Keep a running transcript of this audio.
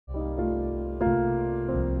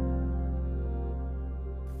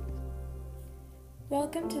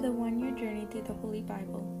Welcome to the one-year journey through the Holy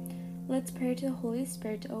Bible. Let's pray to the Holy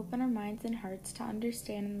Spirit to open our minds and hearts to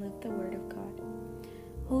understand and live the Word of God.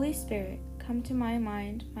 Holy Spirit, come to my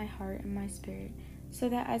mind, my heart, and my spirit, so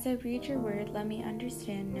that as I read your Word, let me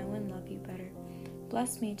understand, know, and love you better.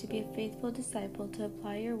 Bless me to be a faithful disciple to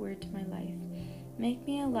apply your Word to my life. Make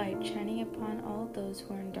me a light shining upon all those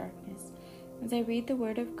who are in darkness. As I read the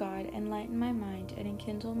Word of God, enlighten my mind and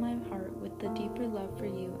enkindle my heart with the deeper love for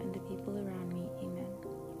you and the people around me. Amen.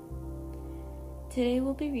 Today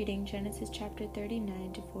we'll be reading Genesis chapter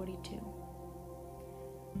 39 to 42.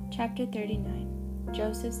 Chapter 39.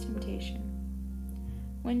 Joseph's Temptation.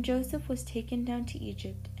 When Joseph was taken down to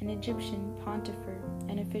Egypt, an Egyptian, Potiphar,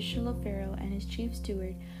 an official of Pharaoh, and his chief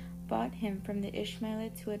steward, bought him from the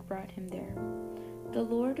Ishmaelites who had brought him there. The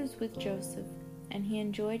Lord was with Joseph, and he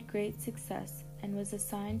enjoyed great success, and was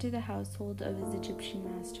assigned to the household of his Egyptian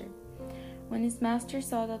master. When his master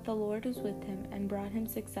saw that the Lord was with him and brought him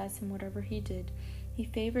success in whatever he did, he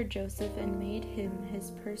favored Joseph and made him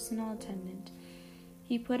his personal attendant.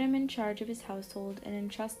 He put him in charge of his household and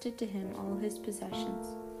entrusted to him all his possessions.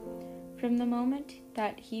 From the moment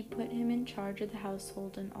that he put him in charge of the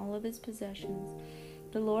household and all of his possessions,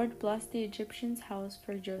 the Lord blessed the Egyptian's house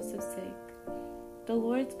for Joseph's sake. The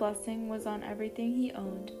Lord's blessing was on everything he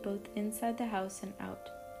owned, both inside the house and out.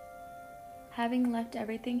 Having left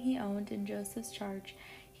everything he owned in Joseph's charge,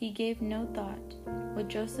 he gave no thought, with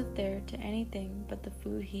Joseph there, to anything but the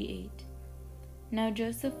food he ate. Now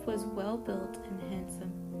Joseph was well built and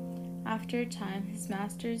handsome. After a time, his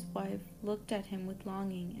master's wife looked at him with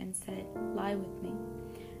longing and said, "Lie with me."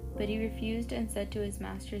 But he refused and said to his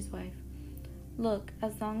master's wife, "Look,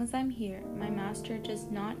 as long as I'm here, my master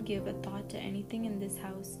does not give a thought to anything in this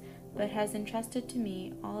house, but has entrusted to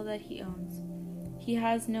me all that he owns. He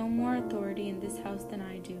has no more authority in this house than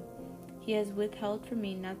I do. He has withheld from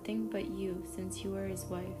me nothing but you, since you are his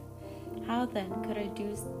wife. How then could I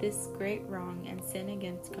do this great wrong and sin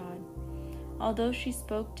against God?" Although she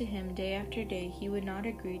spoke to him day after day, he would not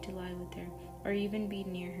agree to lie with her, or even be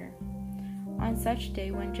near her. On such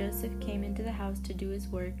day, when Joseph came into the house to do his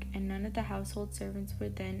work, and none of the household servants were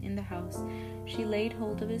then in the house, she laid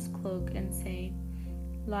hold of his cloak and said,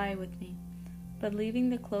 "Lie with me." But leaving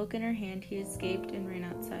the cloak in her hand, he escaped and ran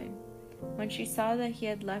outside. When she saw that he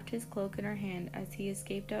had left his cloak in her hand as he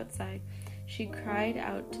escaped outside, she cried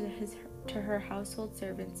out to her household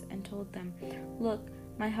servants and told them, "Look,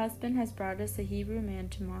 my husband has brought us a Hebrew man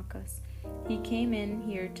to mock us. He came in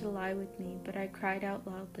here to lie with me, but I cried out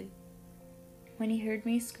loudly. When he heard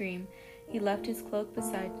me scream, he left his cloak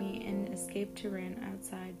beside me and escaped to run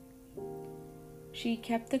outside." She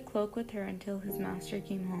kept the cloak with her until his master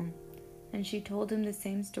came home, and she told him the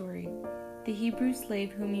same story. "The Hebrew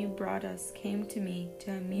slave whom you brought us came to me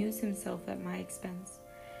to amuse himself at my expense.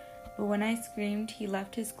 But when I screamed, he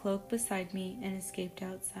left his cloak beside me and escaped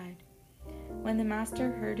outside." When the master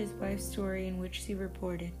heard his wife's story, in which she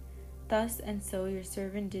reported, "Thus and so your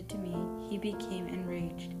servant did to me," he became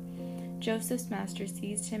enraged. Joseph's master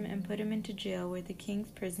seized him and put him into jail where the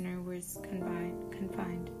king's prisoner was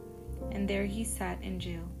confined, and there he sat in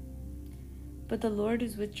jail. But the Lord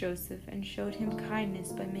was with Joseph and showed him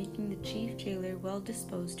kindness by making the chief jailer well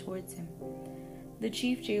disposed towards him. The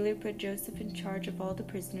chief jailer put Joseph in charge of all the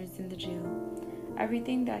prisoners in the jail.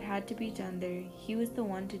 Everything that had to be done there, he was the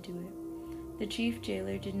one to do it. The chief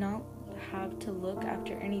jailer did not have to look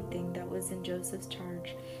after anything that was in Joseph's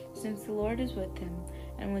charge, since the Lord was with him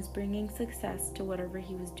and was bringing success to whatever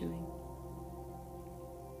he was doing.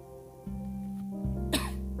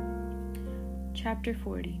 Chapter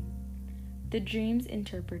 40. The Dreams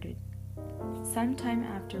Interpreted. Some time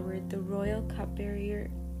afterward, the royal cupbearer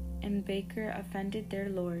and baker offended their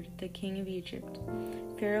lord, the king of Egypt.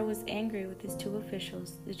 Pharaoh was angry with his two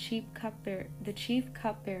officials, the chief cupbearer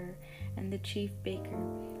and the chief baker,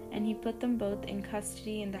 and he put them both in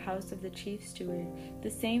custody in the house of the chief steward,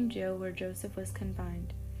 the same jail where Joseph was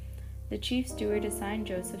confined. The chief steward assigned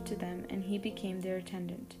Joseph to them, and he became their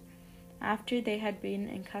attendant. After they had been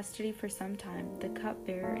in custody for some time, the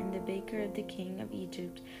cupbearer and the baker of the king of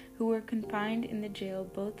Egypt, who were confined in the jail,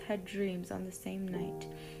 both had dreams on the same night,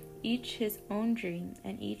 each his own dream,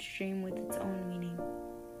 and each dream with its own meaning.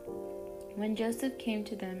 When Joseph came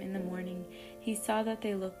to them in the morning, he saw that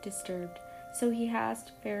they looked disturbed. So he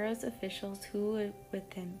asked Pharaoh's officials who were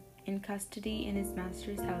with him, in custody in his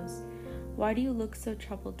master's house, "Why do you look so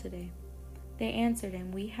troubled today?" They answered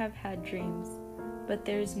him, "We have had dreams, but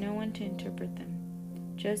there is no one to interpret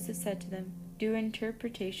them." Joseph said to them, "Do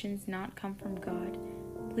interpretations not come from God?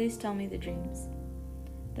 Please tell me the dreams."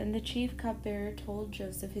 Then the chief cupbearer told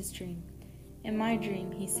Joseph his dream. In my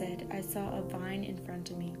dream, he said, I saw a vine in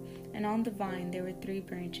front of me, and on the vine there were 3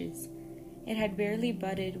 branches. It had barely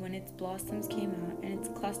budded when its blossoms came out, and its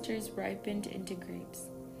clusters ripened into grapes.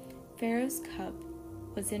 Pharaoh's cup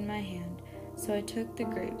was in my hand, so I took the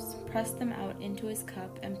grapes, pressed them out into his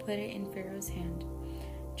cup, and put it in Pharaoh's hand.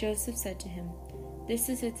 Joseph said to him, This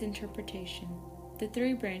is its interpretation. The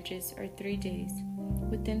 3 branches are 3 days.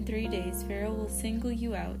 Within 3 days, Pharaoh will single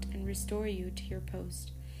you out and restore you to your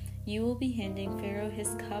post. You will be handing Pharaoh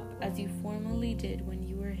his cup as you formerly did when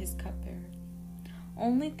you were his cupbearer.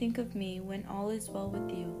 Only think of me when all is well with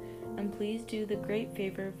you, and please do the great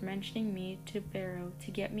favor of mentioning me to Pharaoh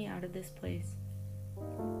to get me out of this place.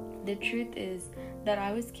 The truth is that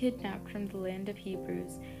I was kidnapped from the land of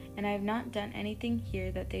Hebrews, and I have not done anything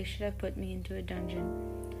here that they should have put me into a dungeon.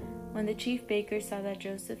 When the chief baker saw that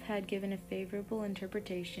Joseph had given a favorable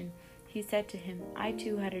interpretation, he said to him, I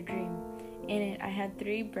too had a dream. In it I had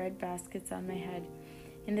 3 bread baskets on my head.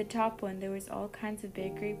 In the top one there was all kinds of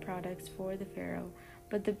bakery products for the Pharaoh,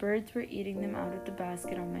 but the birds were eating them out of the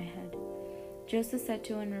basket on my head. Joseph said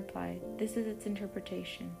to him in reply, This is its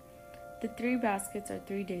interpretation. The 3 baskets are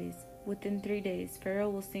 3 days. Within 3 days Pharaoh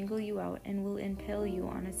will single you out and will impale you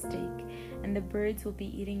on a stake, and the birds will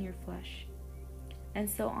be eating your flesh. And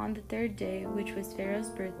so on the 3rd day, which was Pharaoh's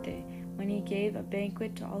birthday, when he gave a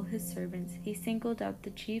banquet to all his servants, he singled out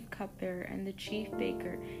the chief cupbearer and the chief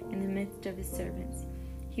baker in the midst of his servants.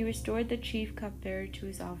 He restored the chief cupbearer to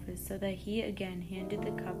his office, so that he again handed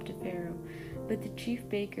the cup to Pharaoh. But the chief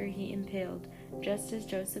baker he impaled, just as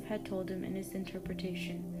Joseph had told him in his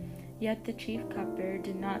interpretation. Yet the chief cupbearer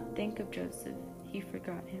did not think of Joseph. He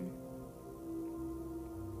forgot him.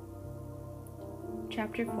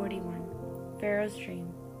 Chapter 41. Pharaoh's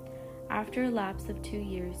Dream. After a lapse of 2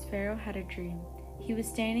 years, Pharaoh had a dream. He was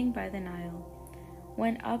standing by the Nile,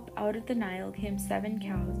 when up out of the Nile came 7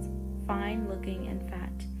 cows, fine-looking and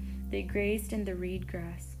fat. They grazed in the reed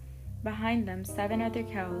grass. Behind them 7 other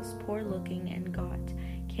cows, poor-looking and gaunt,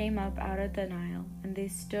 came up out of the Nile, and they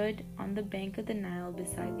stood on the bank of the Nile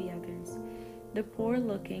beside the others. The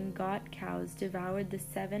poor-looking, gaunt cows devoured the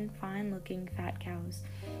 7 fine-looking fat cows.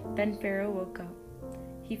 Then Pharaoh woke up.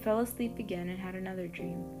 He fell asleep again and had another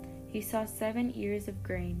dream. He saw 7 ears of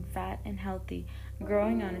grain, fat and healthy,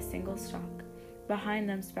 growing on a single stalk. Behind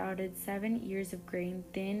them sprouted 7 ears of grain,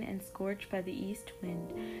 thin and scorched by the east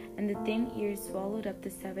wind, and the thin ears swallowed up the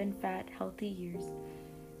 7 fat, healthy ears.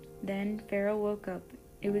 Then Pharaoh woke up.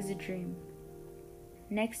 It was a dream.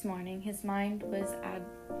 Next morning his mind was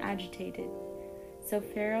agitated. So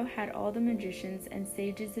Pharaoh had all the magicians and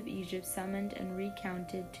sages of Egypt summoned and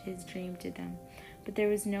recounted his dream to them, but there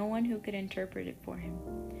was no one who could interpret it for him.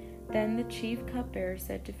 Then the chief cupbearer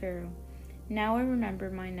said to Pharaoh, Now I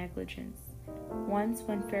remember my negligence. Once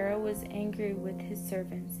when Pharaoh was angry with his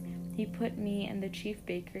servants, he put me and the chief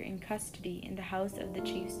baker in custody in the house of the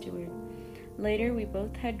chief steward. Later we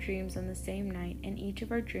both had dreams on the same night, and each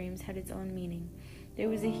of our dreams had its own meaning. There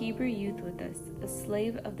was a Hebrew youth with us, a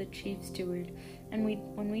slave of the chief steward, and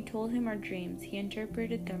when we told him our dreams, he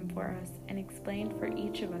interpreted them for us and explained for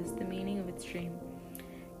each of us the meaning of its dream.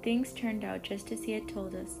 Things turned out just as he had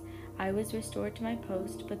told us. I was restored to my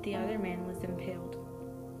post, but the other man was impaled.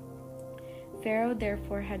 Pharaoh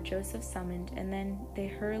therefore had Joseph summoned, and then they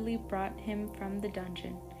hurriedly brought him from the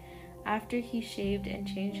dungeon. After he shaved and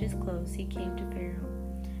changed his clothes, he came to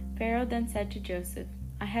Pharaoh. Pharaoh then said to Joseph,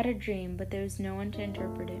 I had a dream, but there was no one to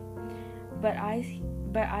interpret it. But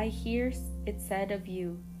I hear it said of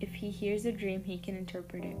you, if he hears a dream, he can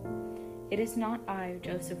interpret it. It is not I,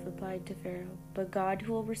 Joseph replied to Pharaoh, but God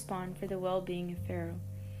who will respond for the well-being of Pharaoh.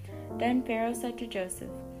 Then Pharaoh said to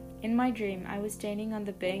Joseph, In my dream I was standing on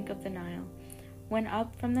the bank of the Nile, when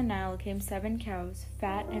up from the Nile came 7 cows,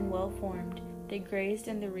 fat and well-formed. They grazed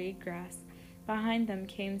in the reed grass. Behind them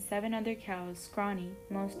came 7 other cows, scrawny,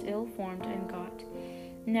 most ill-formed and gaunt.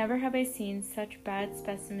 Never have I seen such bad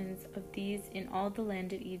specimens of these in all the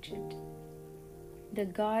land of Egypt. The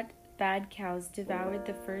gaunt, bad cows devoured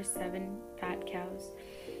the first 7 fat cows,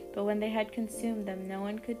 but when they had consumed them, no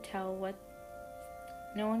one could tell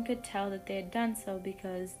that they had done so,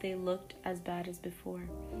 because they looked as bad as before.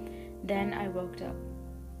 Then I woke up.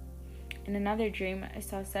 In another dream, I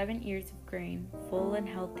saw 7 ears of grain, full and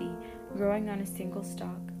healthy, growing on a single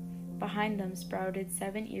stalk. Behind them sprouted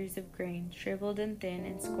 7 ears of grain, shriveled and thin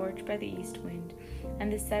and scorched by the east wind,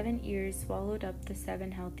 and the 7 ears swallowed up the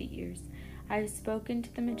 7 healthy ears. I have spoken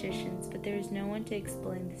to the magicians, but there is no one to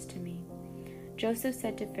explain this to me. Joseph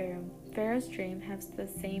said to Pharaoh, Pharaoh's dream has the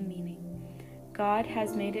same meaning. God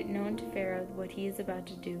has made it known to Pharaoh what he is about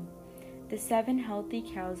to do. The 7 healthy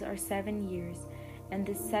cows are 7 years, and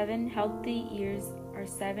the 7 healthy ears are are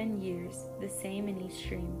 7 years, the same in each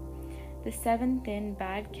stream. The 7 thin,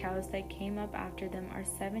 bad cows that came up after them are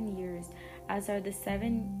 7 years, as are the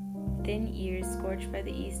 7 thin ears scorched by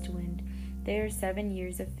the east wind. They are 7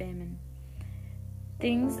 years of famine.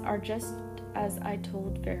 Things are just as I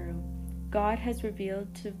told Pharaoh. God has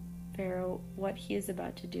revealed to Pharaoh what he is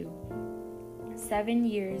about to do. 7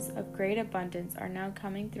 years of great abundance are now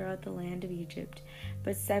coming throughout the land of Egypt,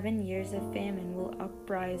 but 7 years of famine will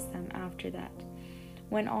uprise them after that,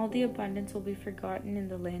 when all the abundance will be forgotten in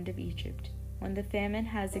the land of Egypt, when the famine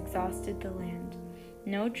has exhausted the land.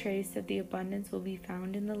 No trace of the abundance will be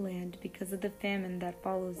found in the land because of the famine that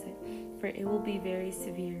follows it, for it will be very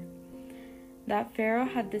severe. That Pharaoh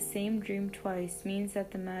had the same dream twice means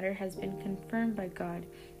that the matter has been confirmed by God,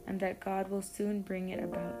 and that God will soon bring it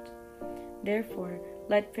about. Therefore,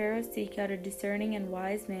 let Pharaoh seek out a discerning and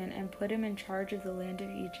wise man and put him in charge of the land of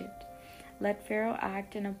Egypt. Let Pharaoh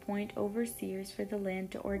act and appoint overseers for the land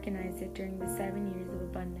to organize it during the 7 years of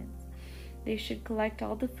abundance. They should collect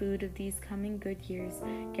all the food of these coming good years,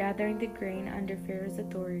 gathering the grain under Pharaoh's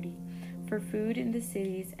authority, for food in the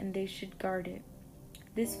cities, and they should guard it.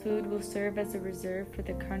 This food will serve as a reserve for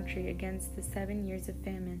the country against the 7 years of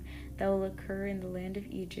famine that will occur in the land of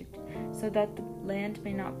Egypt, so that the land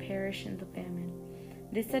may not perish in the famine.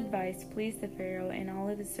 This advice pleased the Pharaoh and all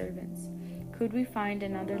of his servants. Could we find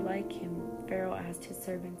another like him? Pharaoh asked his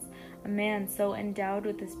servants, a man so endowed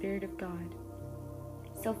with the Spirit of God.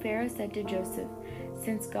 So Pharaoh said to Joseph,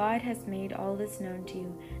 since God has made all this known to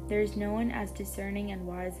you, there is no one as discerning and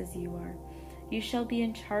wise as you are. You shall be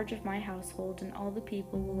in charge of my household, and all the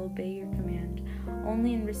people will obey your command.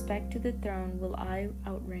 Only in respect to the throne will I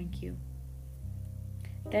outrank you.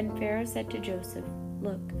 Then Pharaoh said to Joseph,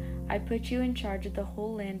 look, I put you in charge of the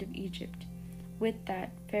whole land of Egypt. With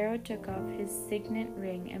that, Pharaoh took off his signet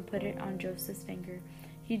ring and put it on Joseph's finger.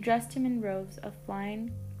 He dressed him in robes of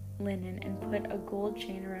fine linen and put a gold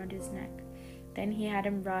chain around his neck. Then he had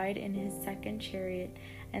him ride in his second chariot,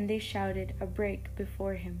 and they shouted a break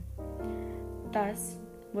before him. Thus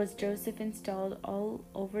was Joseph installed all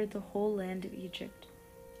over the whole land of Egypt.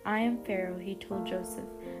 I am Pharaoh, he told Joseph,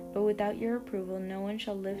 but without your approval no one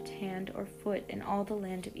shall lift hand or foot in all the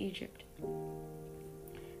land of Egypt.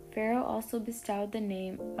 Pharaoh also bestowed the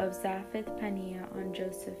name of Zaphet-Paneah on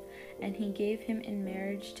Joseph, and he gave him in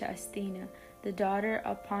marriage to Asthena, the daughter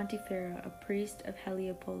of Potipherah, a priest of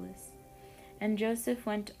Heliopolis. And Joseph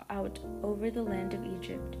went out over the land of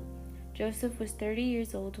Egypt. Joseph was 30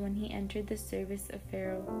 years old when he entered the service of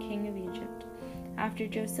Pharaoh, king of Egypt. After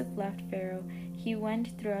Joseph left Pharaoh, he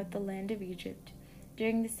went throughout the land of Egypt.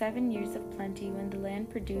 During the 7 years of plenty, when the land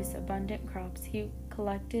produced abundant crops, he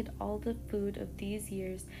collected all the food of these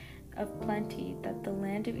years of plenty that the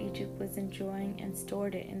land of Egypt was enjoying and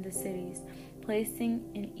stored it in the cities, placing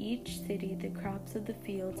in each city the crops of the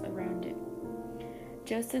fields around it.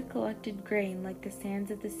 Joseph collected grain like the sands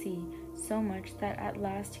of the sea, so much that at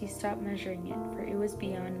last he stopped measuring it, for it was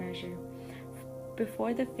beyond measure.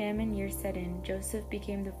 Before the famine year set in, Joseph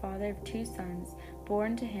became the father of 2 sons,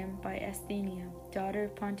 born to him by Asthenia, daughter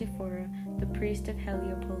of Potipherah, the priest of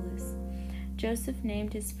Heliopolis. Joseph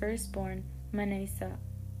named his firstborn Manasseh,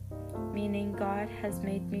 meaning God has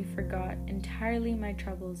made me forget entirely my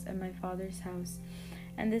troubles at my father's house.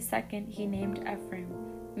 And the second he named Ephraim,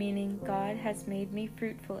 meaning God has made me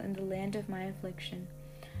fruitful in the land of my affliction.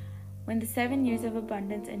 When the 7 years of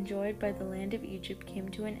abundance enjoyed by the land of Egypt came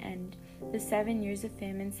to an end, the 7 years of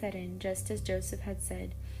famine set in, just as Joseph had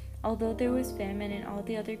said. Although there was famine in all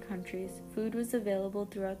the other countries, food was available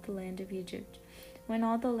throughout the land of Egypt. When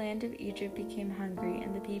all the land of Egypt became hungry,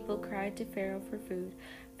 and the people cried to Pharaoh for food,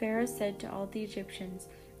 Pharaoh said to all the Egyptians,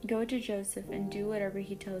 "Go to Joseph and do whatever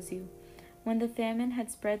he tells you." When the famine had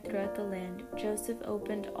spread throughout the land, Joseph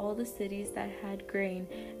opened all the cities that had grain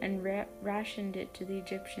and rationed it to the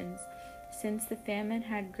Egyptians, since the famine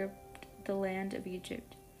had gripped the land of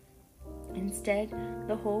Egypt. Instead,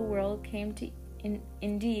 the whole world came to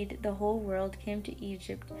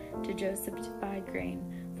Egypt to Joseph to buy grain,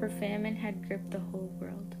 for famine had gripped the whole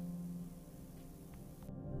world.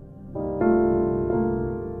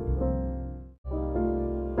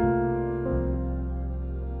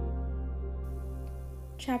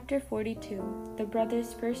 Chapter 42. The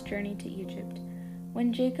brothers' first journey to Egypt.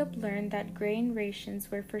 When Jacob learned that grain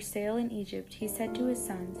rations were for sale in Egypt, he said to his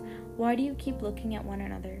sons, "Why do you keep looking at one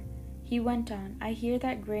another?" He went on, "I hear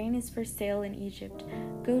that grain is for sale in Egypt.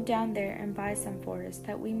 Go down there and buy some for us,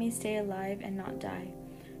 that we may stay alive and not die."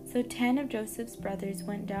 So 10 of Joseph's brothers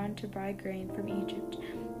went down to buy grain from Egypt.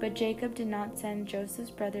 But Jacob did not send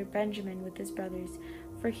Joseph's brother Benjamin with his brothers,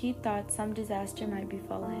 for he thought some disaster might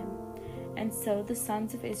befall him. And so the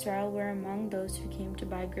sons of Israel were among those who came to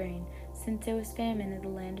buy grain, since there was famine in the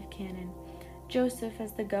land of Canaan. Joseph,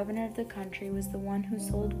 as the governor of the country, was the one who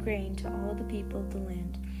sold grain to all the people of the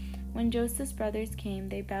land. When Joseph's brothers came,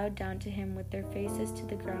 they bowed down to him with their faces to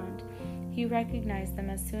the ground. He recognized them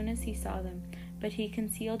as soon as he saw them, but he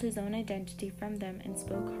concealed his own identity from them and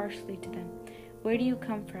spoke harshly to them. "Where do you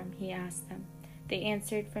come from?" he asked them. They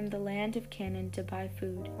answered, "From the land of Canaan to buy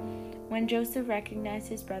food." When Joseph recognized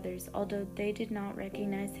his brothers, although they did not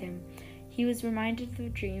recognize him, he was reminded of the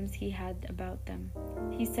dreams he had about them.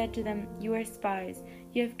 He said to them, "You are spies.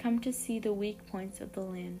 You have come to see the weak points of the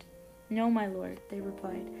land." "No, my lord," they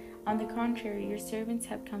replied. "On the contrary, your servants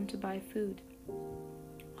have come to buy food.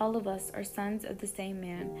 All of us are sons of the same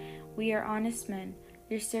man. We are honest men.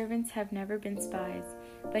 Your servants have never been spies."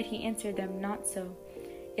 But he answered them, "Not so.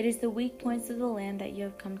 It is the weak points of the land that you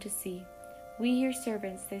have come to see. We, your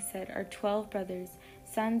servants," they said, "are 12 brothers,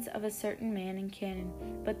 sons of a certain man in Canaan,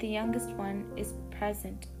 but the youngest one is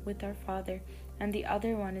present with our father, and the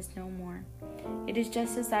other one is no more." "It is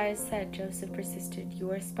just as I have said," Joseph persisted.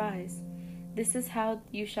 "You are spies. This is how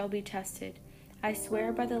you shall be tested. I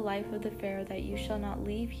swear by the life of the Pharaoh that you shall not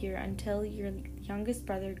leave here until your youngest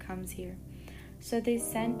brother comes here. So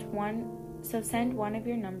send one of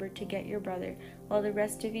your number to get your brother, while the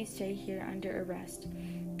rest of you stay here under arrest.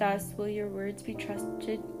 Thus will your words be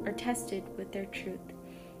tested with their truth.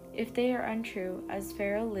 If they are untrue, as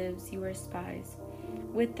Pharaoh lives, you are spies."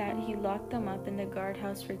 With that, he locked them up in the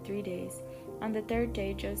guardhouse for 3 days. On the 3rd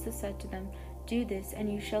day, Joseph said to them, "Do this,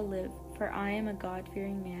 and you shall live, for I am a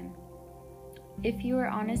God-fearing man. If you are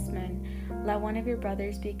honest men, let one of your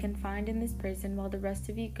brothers be confined in this prison while the rest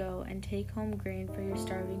of you go and take home grain for your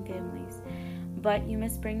starving families. But you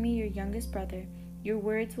must bring me your youngest brother. Your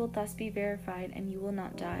words will thus be verified, and you will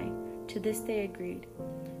not die." To this they agreed.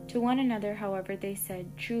 To one another, however, they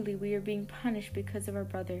said, "Truly, we are being punished because of our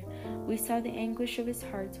brother. We saw the anguish of his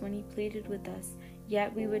heart when he pleaded with us,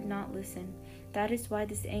 yet we would not listen. That is why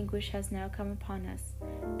this anguish has now come upon us."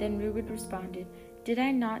 Then Reuben responded, "Did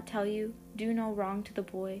I not tell you, do no wrong to the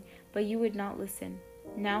boy? But you would not listen.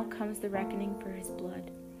 Now comes the reckoning for his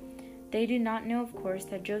blood." They did not know, of course,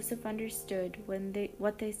 that Joseph understood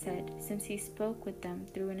what they said, since he spoke with them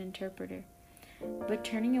through an interpreter. But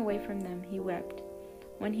turning away from them, he wept.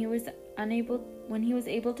 When he was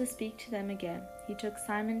able to speak to them again, he took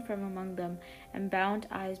Simon from among them and bound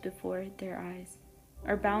him before their eyes.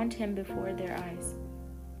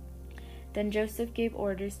 Then Joseph gave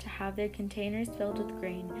orders to have their containers filled with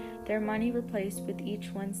grain, their money replaced with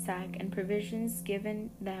each one's sack, and provisions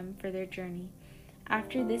given them for their journey.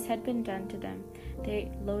 After this had been done to them,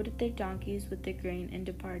 they loaded their donkeys with the grain and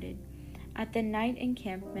departed. At the night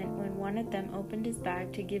encampment, when one of them opened his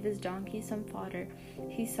bag to give his donkey some fodder,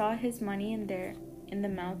 he saw his money in the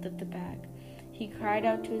mouth of the bag. He cried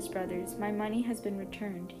out to his brothers, "My money has been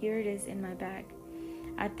returned. Here it is in my bag."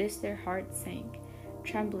 At this their hearts sank.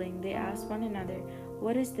 Trembling, they asked one another,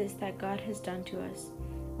 "What is this that God has done to us?"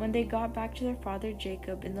 When they got back to their father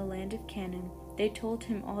Jacob in the land of Canaan, they told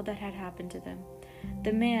him all that had happened to them.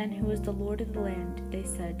 "The man who is the Lord of the land," they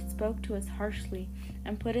said, "spoke to us harshly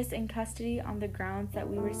and put us in custody on the grounds that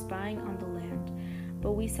we were spying on the land.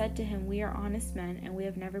 But we said to him, 'We are honest men, and we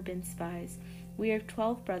have never been spies. We are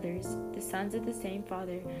 12 brothers, the sons of the same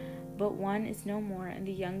father, but one is no more, and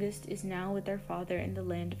the youngest is now with our father in the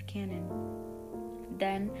land of Canaan.'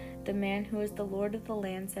 Then the man who is the Lord of the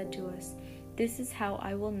land said to us, 'This is how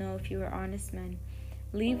I will know if you are honest men.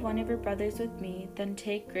 Leave one of your brothers with me, then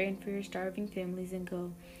take grain for your starving families and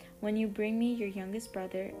go. When you bring me your youngest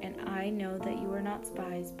brother, and I know that you are not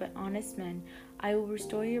spies, but honest men, I will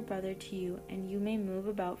restore your brother to you, and you may move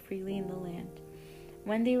about freely in the land.'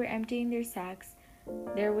 When they were emptying their sacks,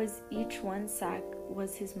 there was each one's sack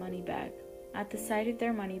was his money bag. At the sight of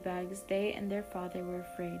their money bags, they and their father were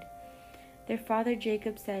afraid. Their father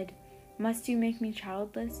Jacob said, 'Must you make me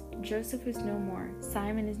childless? Joseph is no more,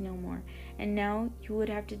 Simon is no more, and now you would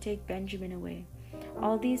have to take Benjamin away.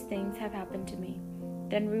 All these things have happened to me.'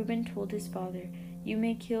 Then Reuben told his father, 'You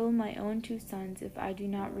may kill my own 2 sons if I do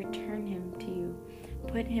not return him to you.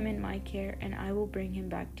 Put him in my care, and I will bring him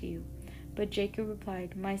back to you.' But Jacob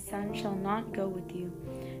replied, 'My son shall not go with you.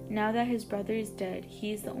 Now that his brother is dead,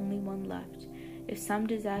 he is the only one left. If some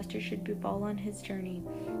disaster should befall on his journey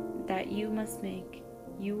that you must make,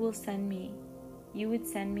 you would send me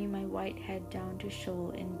my white head down to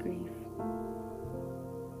Sheol in grief.'"